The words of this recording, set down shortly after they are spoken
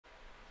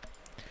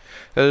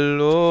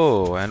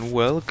Hello and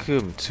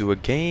welcome to a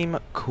game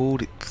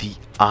called The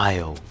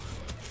Isle.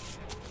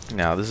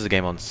 Now this is a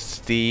game on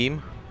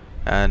Steam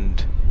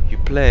and you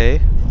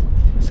play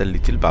as a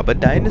little baba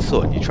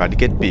dinosaur and you try to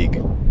get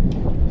big.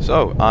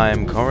 So I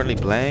am currently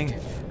playing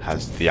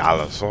as the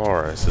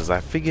Allosaurus, as I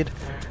figured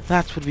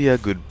that would be a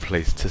good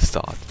place to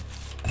start.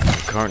 I'm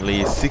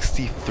currently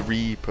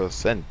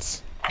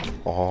 63%.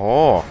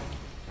 Oh!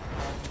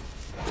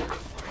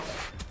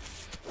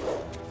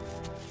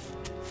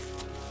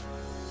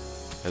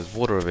 There's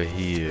water over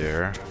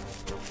here. I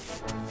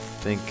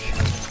think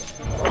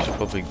I should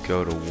probably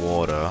go to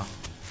water.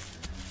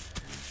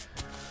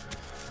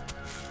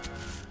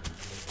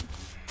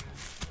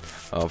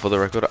 For the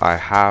record, I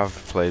have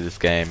played this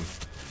game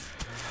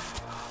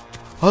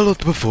a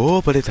lot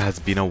before, but it has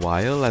been a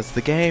while as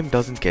the game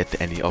doesn't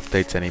get any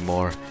updates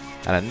anymore.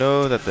 And I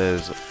know that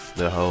there's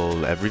the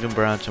whole Everything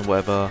branch and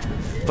whatever,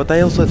 but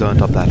they also don't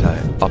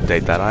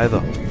update that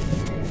either.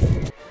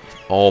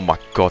 Oh my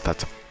god,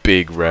 that's a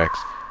big Rex.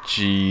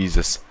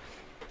 Jesus.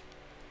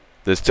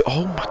 There's two.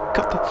 Oh my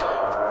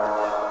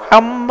god.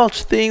 How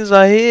much things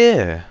are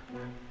here?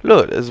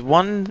 Look, there's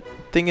one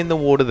thing in the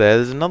water there.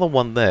 There's another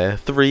one there.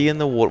 3 in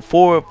the water.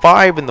 4,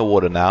 5 in the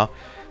water now.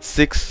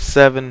 6,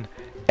 7,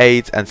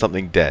 8, and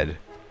something dead.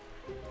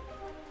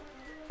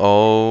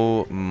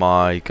 Oh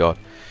my god.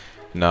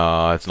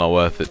 No, it's not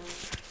worth it.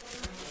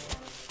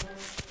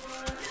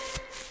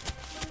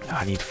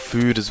 I need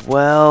food as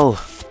well.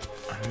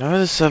 I know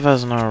the server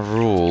has no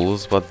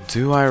rules, but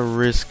do I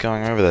risk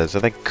going over there? So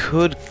they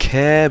could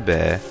Care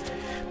Bear,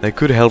 they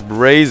could help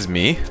raise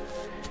me,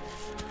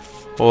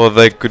 or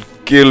they could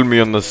kill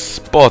me on the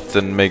spot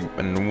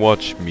and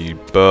watch me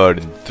burn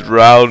and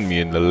drown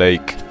me in the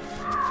lake.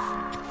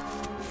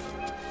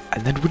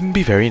 And that wouldn't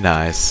be very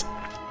nice.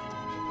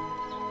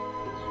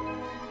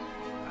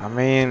 I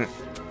mean,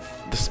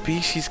 the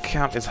species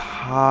count is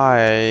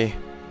high.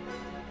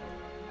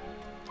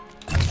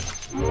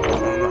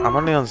 I'm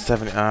only on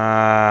 70.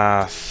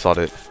 Sod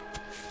it.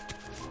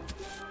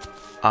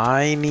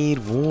 I need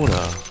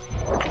water.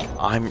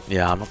 I'm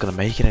not gonna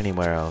make it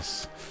anywhere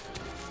else.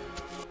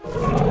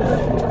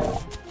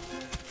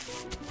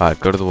 Alright,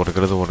 go to the water,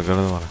 go to the water, go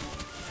to the water.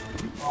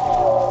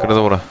 Go to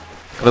the water.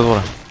 Go to the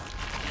water.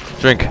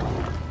 Drink.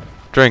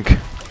 Drink.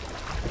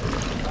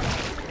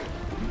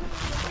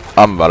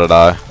 I'm about to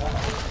die.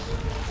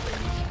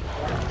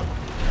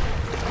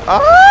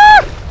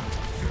 Ah!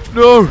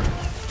 No!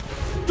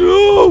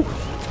 No!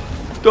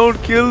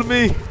 Don't kill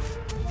me!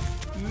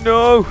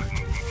 No!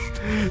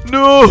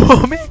 No!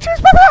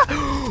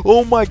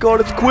 Oh my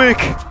god, it's quick!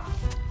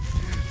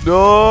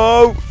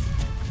 No!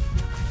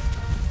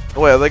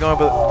 Wait, are they going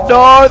for the...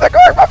 No! They're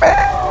going for me!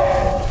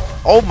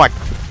 Oh my...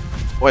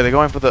 Wait, they're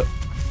going for the...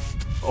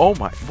 Oh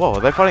my... Whoa,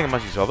 are they fighting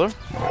amongst each other?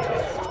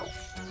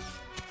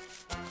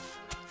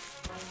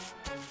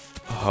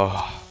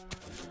 Oh.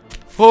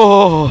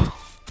 Oh!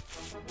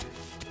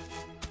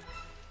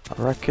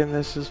 I reckon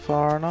this is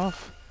far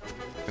enough.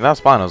 And that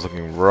Spino's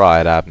looking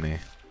right at me.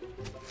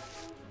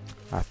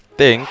 I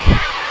think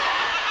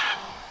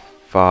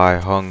if I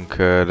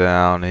hunker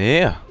down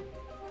here,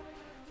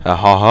 ha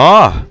ha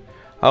ha!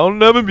 I'll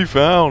never be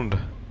found.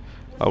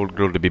 I will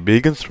grow to be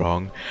big and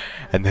strong,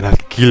 and then I'll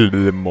kill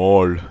them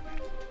all.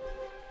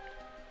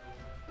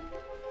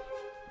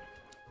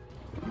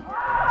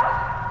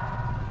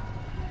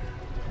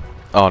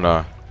 Oh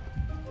no!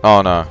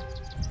 Oh no!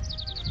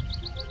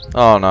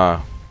 Oh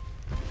no!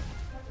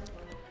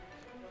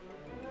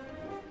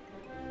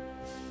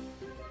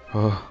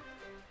 Oh.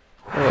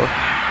 Oh.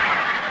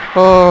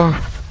 Oh.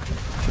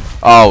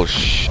 Oh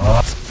shit.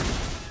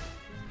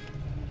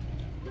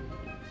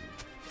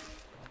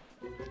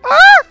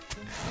 Ah!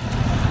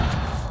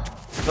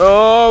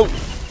 No.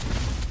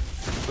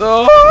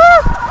 No.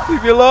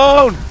 Leave me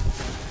alone.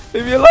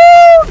 Leave me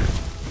alone.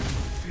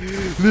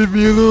 Leave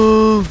me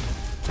alone.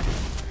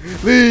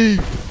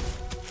 Leave.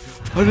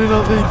 I did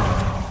nothing.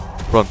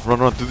 Run, run,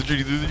 run through the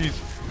trees, through the trees.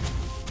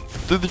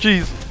 Through the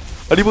trees.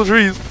 I need more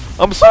trees.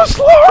 I'm so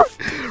slow.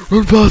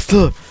 Run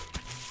faster!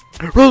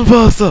 Run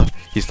faster!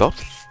 He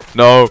stopped?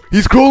 No!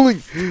 He's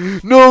crawling!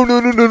 No, no,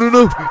 no, no, no,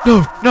 no!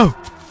 No, no!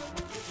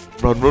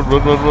 Run, run,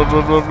 run, run, run,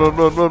 run, run, run,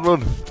 run, run,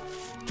 run!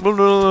 Run,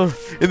 run, run!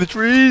 In the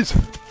trees!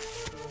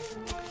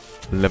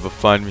 They'll never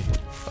find me.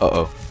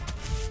 Uh-oh.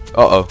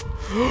 Uh-oh.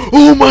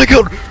 Oh my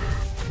god!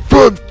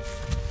 Run!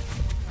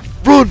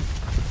 Run!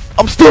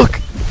 I'm stuck!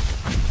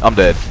 I'm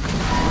dead.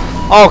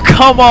 Oh,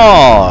 come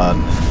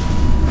on!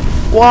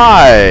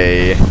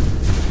 Why?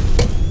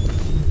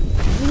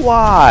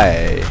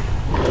 Why?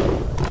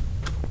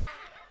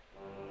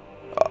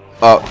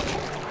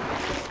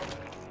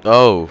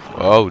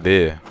 Oh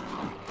dear.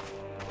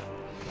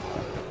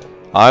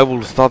 I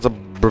will start a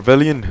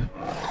rebellion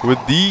with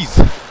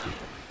these.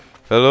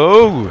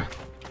 Hello?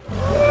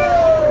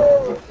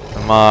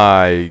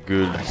 My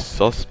good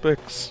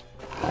suspects.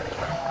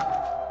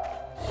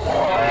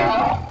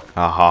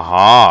 Ha ha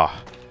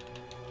ha.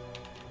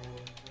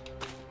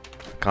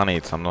 Can't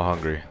eat, so I'm not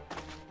hungry.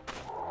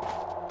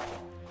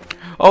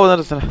 Oh, that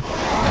is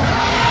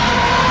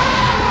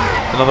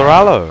another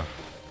aloe.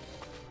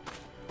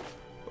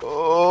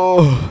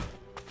 Oh,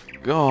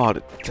 God,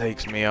 it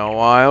takes me a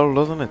while,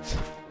 doesn't it?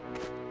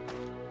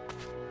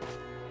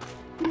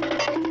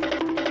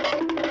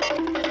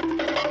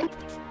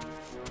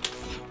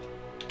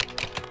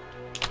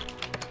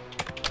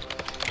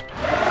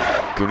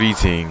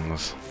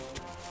 Greetings.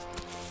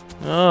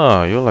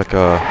 Oh, you're like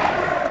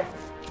a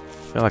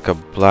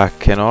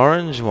black and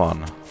orange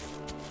one.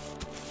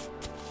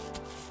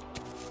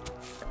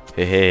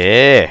 Hey,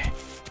 hey, hey.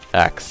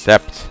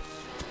 Accept.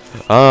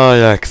 I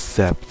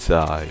accept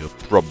your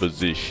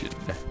proposition.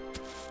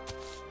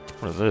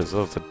 What is this?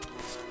 Oh, it's a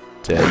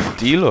dead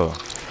dealer.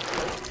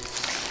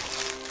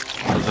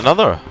 There's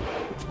another.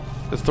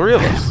 There's 3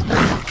 of us.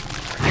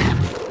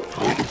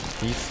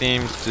 He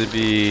seems to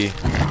be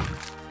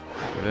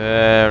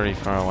very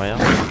far away.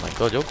 Oh my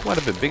god, you're quite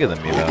a bit bigger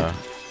than me though.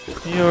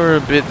 You're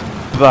a bit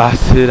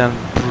battered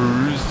and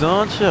bruised,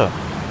 aren't you?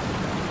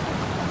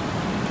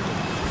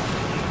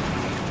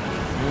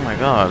 Oh my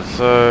god,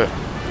 so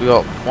we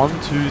got 1,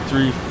 2,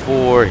 3,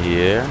 4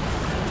 here.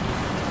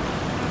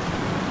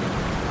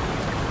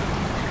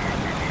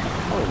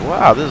 Oh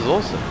wow, this is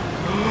awesome.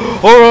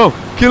 Oh no!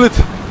 Kill it!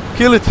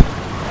 Kill it!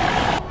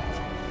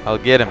 I'll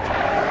get him.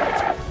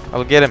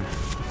 I'll get him.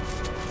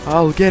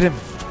 I'll get him.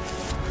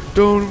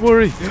 Don't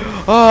worry.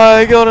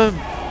 I got him.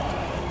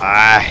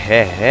 Ah,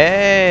 hey,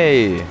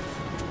 hey.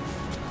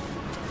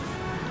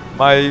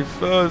 My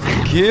first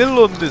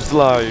kill on this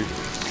life.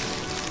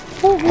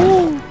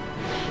 Woohoo.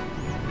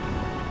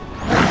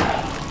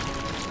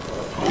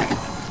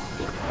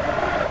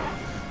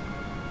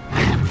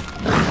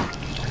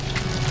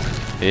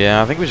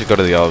 Yeah, I think we should go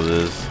to the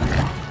others.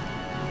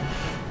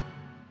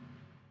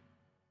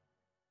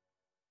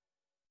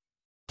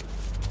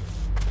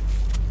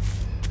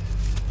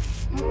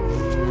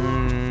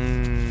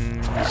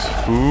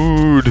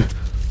 Food.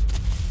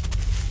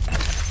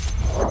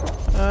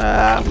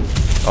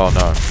 Oh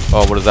no.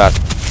 Oh, what is that?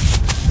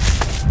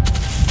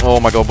 Oh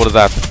my god, what is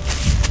that?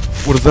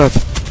 What is that?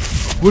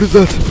 What is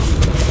that?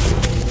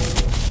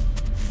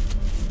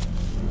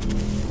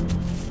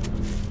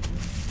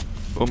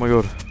 Oh my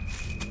god.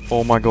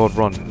 Oh my god,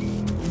 run.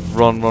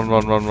 Run, run,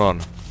 run, run,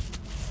 run.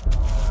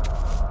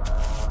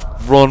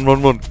 Run,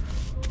 run, run.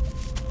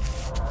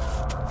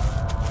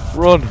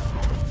 Run.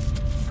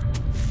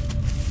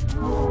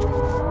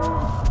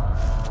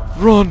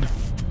 Run!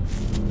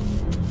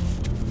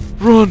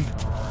 Run!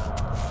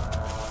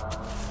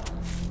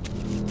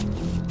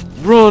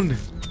 Run!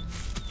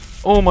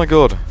 Oh my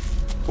god!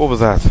 What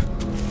was that?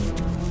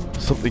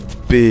 Something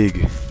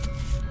big.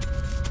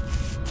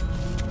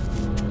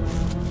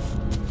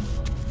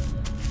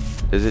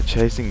 Is it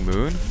chasing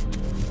Moon?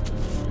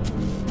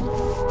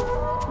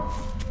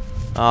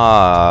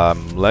 Ah,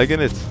 I'm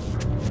legging it.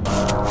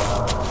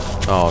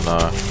 Oh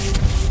no.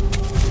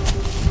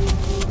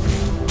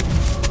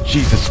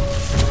 Jesus.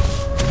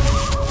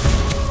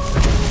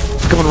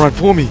 Coming right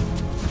for me.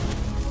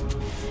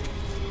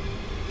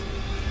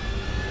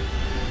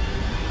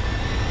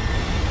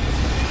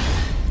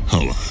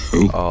 Hello.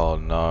 Oh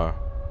no.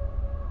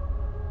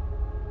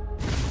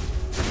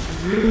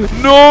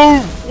 No!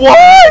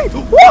 Why?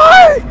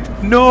 Why?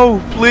 No,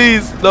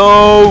 please,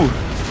 no.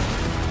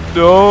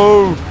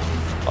 No.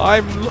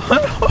 I'm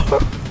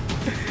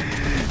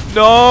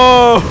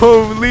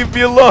no. Leave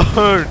me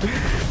alone.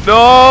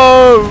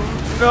 No.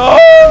 No.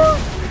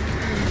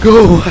 Go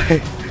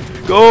away.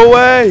 Go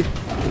away.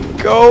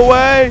 Go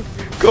away!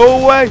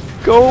 Go away!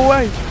 Go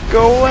away!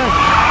 Go away!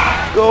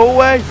 Go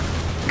away!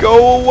 Go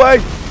away!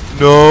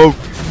 No!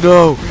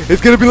 No!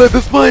 It's gonna be like the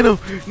Spino!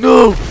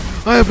 No!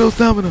 I have no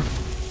stamina!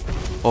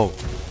 Oh,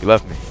 he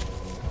left me.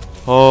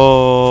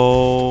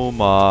 Oh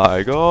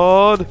my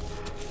god!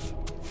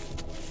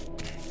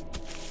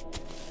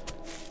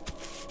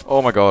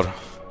 Oh my god.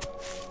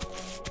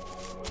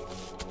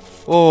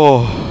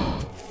 Oh.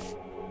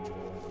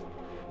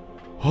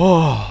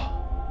 Oh.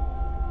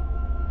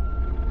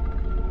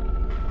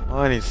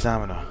 I need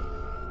stamina.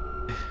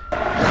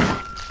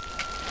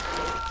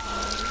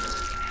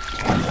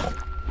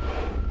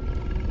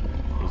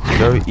 Need to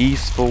go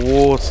east for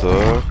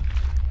water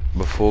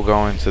before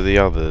going to the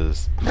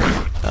others.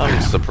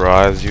 I'm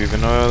surprised you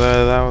even know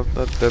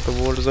that the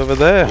water's over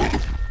there.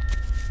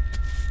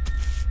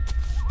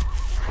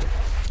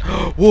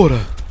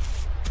 Water!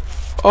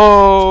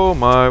 Oh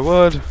my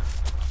word!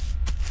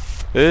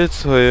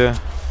 It's here.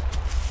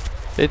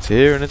 It's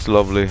here and it's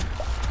lovely.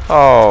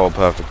 Oh,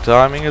 perfect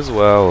timing as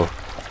well.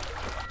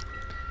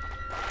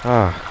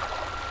 Ah,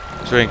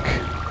 drink.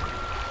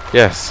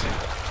 Yes.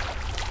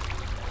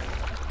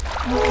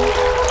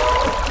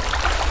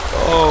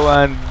 Oh,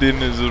 and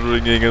dinner's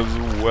ringing as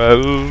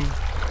well.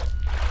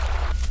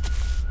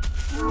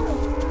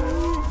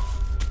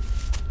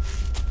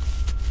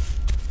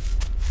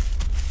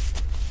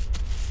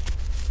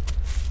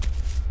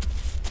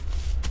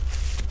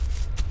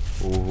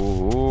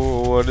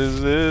 Ooh, what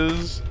is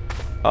this?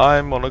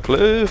 I'm on a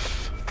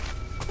cliff.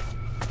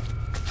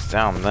 It's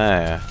down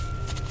there.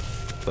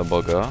 The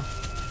bugger.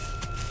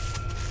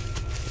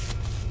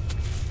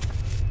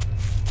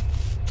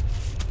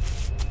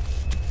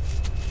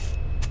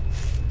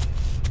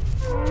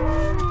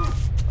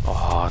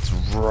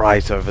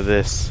 right over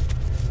this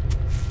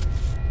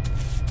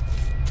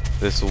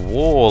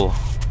wall.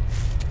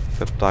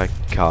 Except I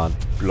can't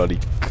bloody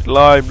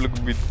climb. Look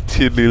at me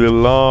tiddly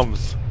little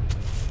arms.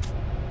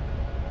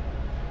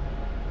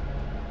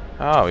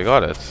 Oh, we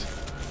got it.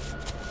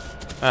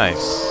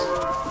 Nice.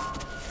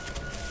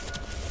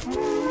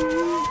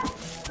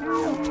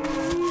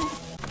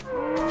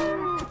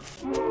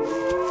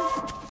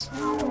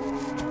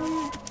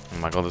 Oh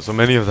my god, there's so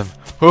many of them.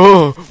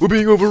 Oh, we're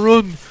being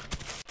overrun.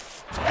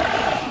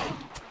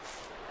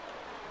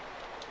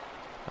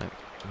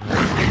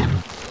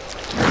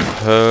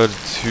 Heard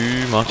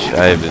too much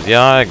Avers.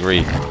 Yeah, I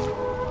agree.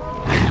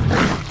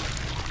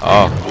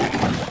 Oh.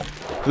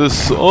 The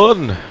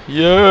sun!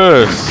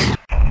 Yes!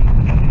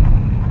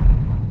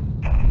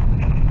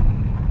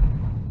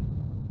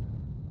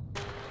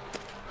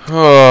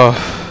 Oh.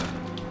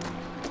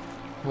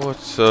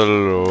 What a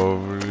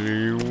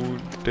lovely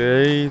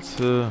day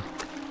to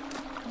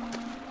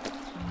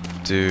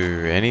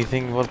do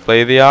anything but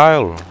play the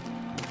Isle.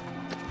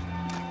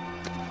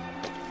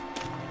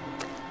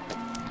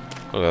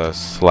 Look at those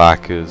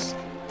slackers.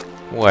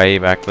 Way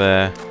back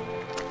there.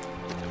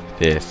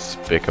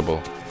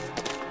 Despicable.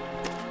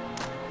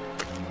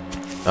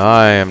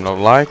 I am not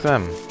like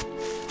them.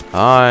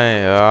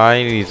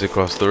 I need to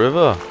cross the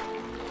river.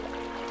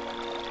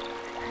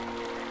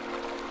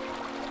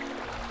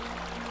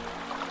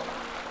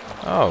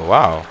 Oh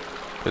wow.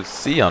 There's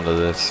sea under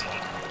this.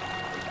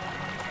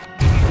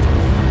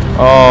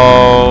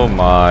 Oh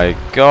my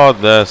god,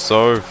 they're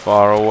so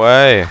far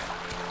away.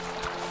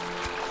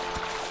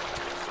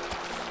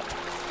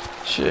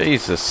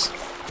 Jesus.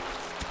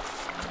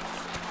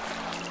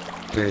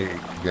 Hey,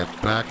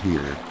 get back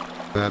here.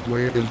 That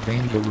way is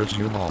dangerous,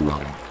 you know.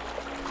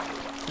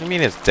 What do you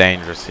mean it's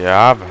dangerous here?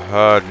 I've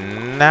heard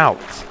nout.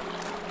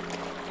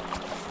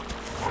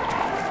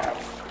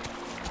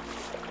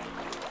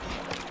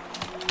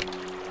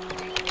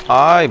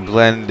 I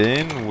blend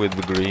in with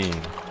the green.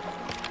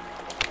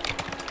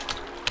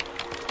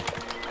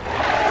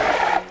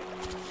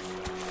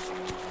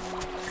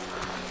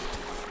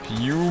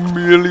 You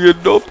merely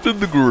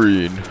adopted the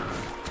green.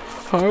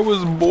 I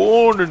was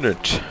born in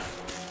it.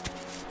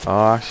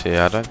 Oh, actually,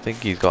 I don't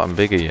think he's gotten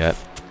bigger yet.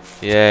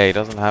 Yeah, he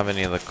doesn't have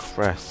any of the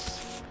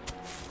crests.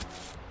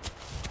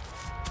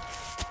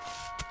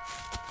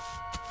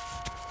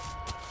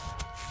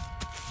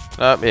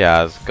 Nope, he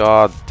has.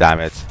 God damn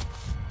it.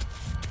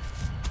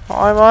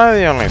 Why am I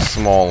the only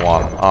small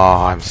one?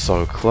 Oh, I'm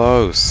so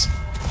close.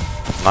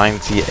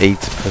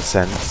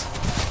 98%.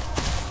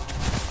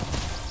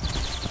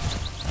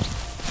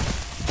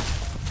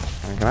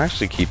 I can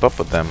actually keep up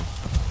with them.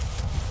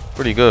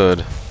 Pretty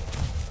good.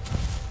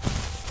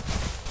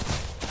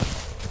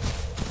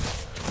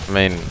 I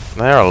mean,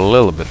 they're a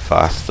little bit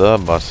faster,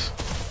 but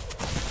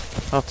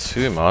not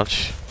too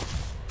much.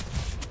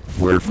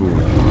 Wherefore?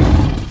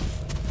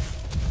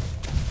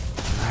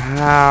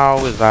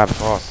 How is that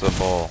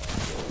possible?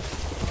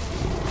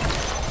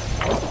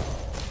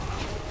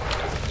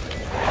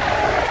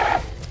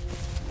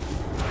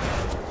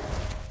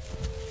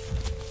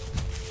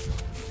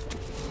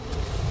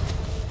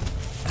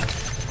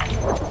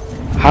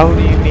 How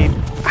do you need...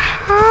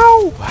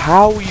 How?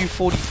 How are you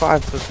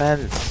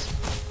 45%?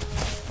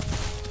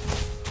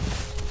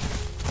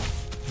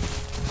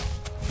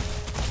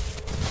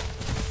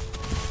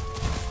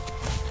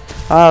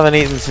 I haven't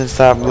eaten since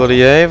that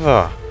bloody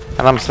Ava.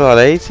 And I'm still at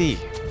 80.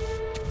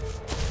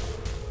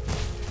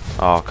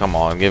 Oh, come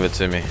on. Give it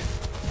to me.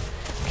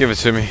 Give it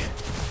to me.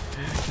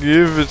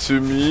 Give it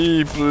to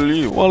me,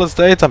 please. While it's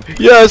daytime.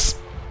 Yes!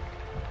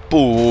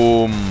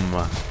 Boom.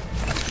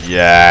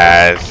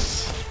 Yes.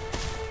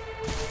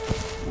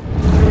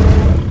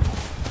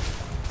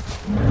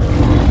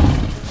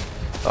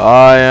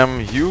 I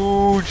am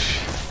huge.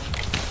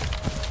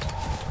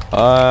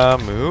 I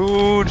am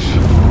huge.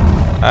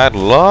 At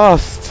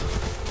last.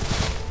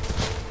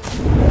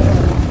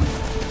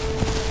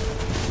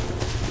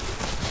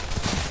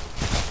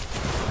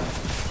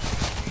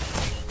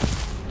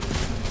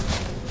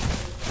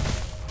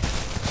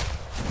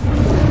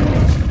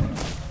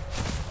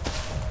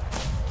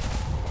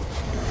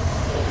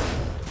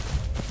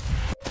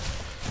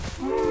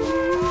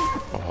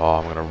 Oh,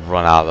 I'm gonna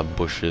run out of the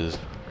bushes.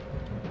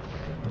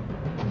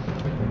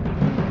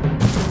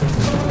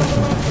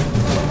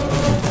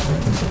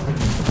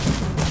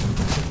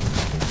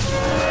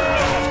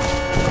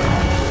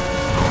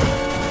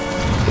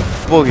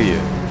 Boogie you.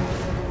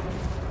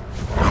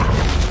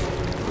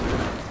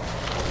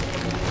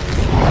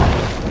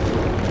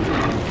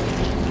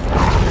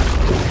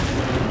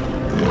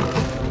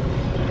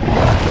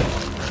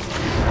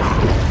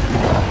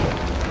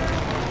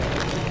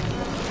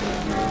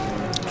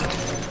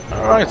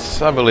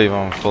 Alright, I believe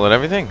I'm full of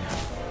everything.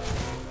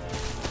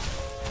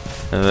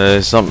 And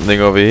there's something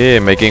over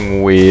here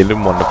making weird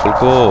and wonderful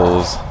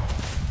calls.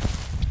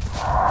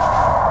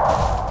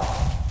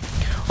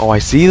 Oh, I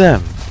see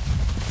them!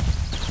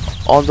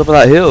 On top of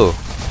that hill.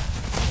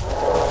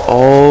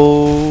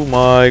 Oh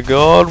my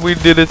god, we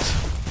did it!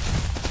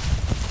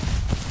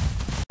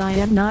 I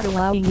am not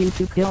allowing you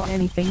to kill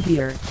anything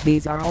here.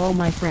 These are all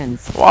my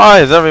friends. Why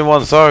is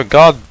everyone so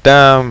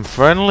goddamn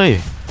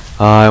friendly?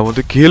 I want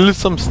to kill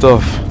some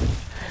stuff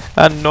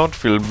and not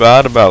feel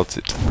bad about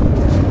it.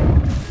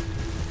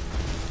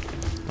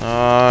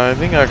 I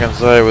think I can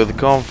say with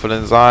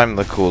confidence I'm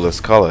the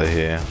coolest color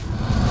here.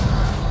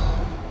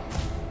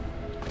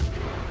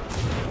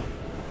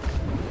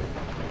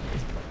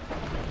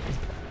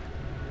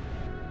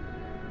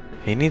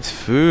 He needs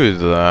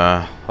food,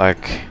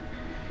 like,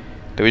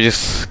 do we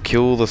just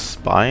kill the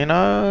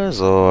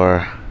spinos,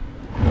 or?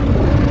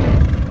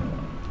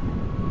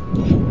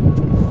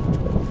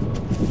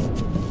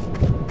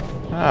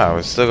 Ah,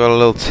 we still got a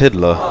little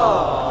tiddler.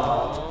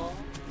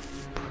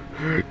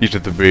 Eat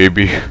the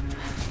baby.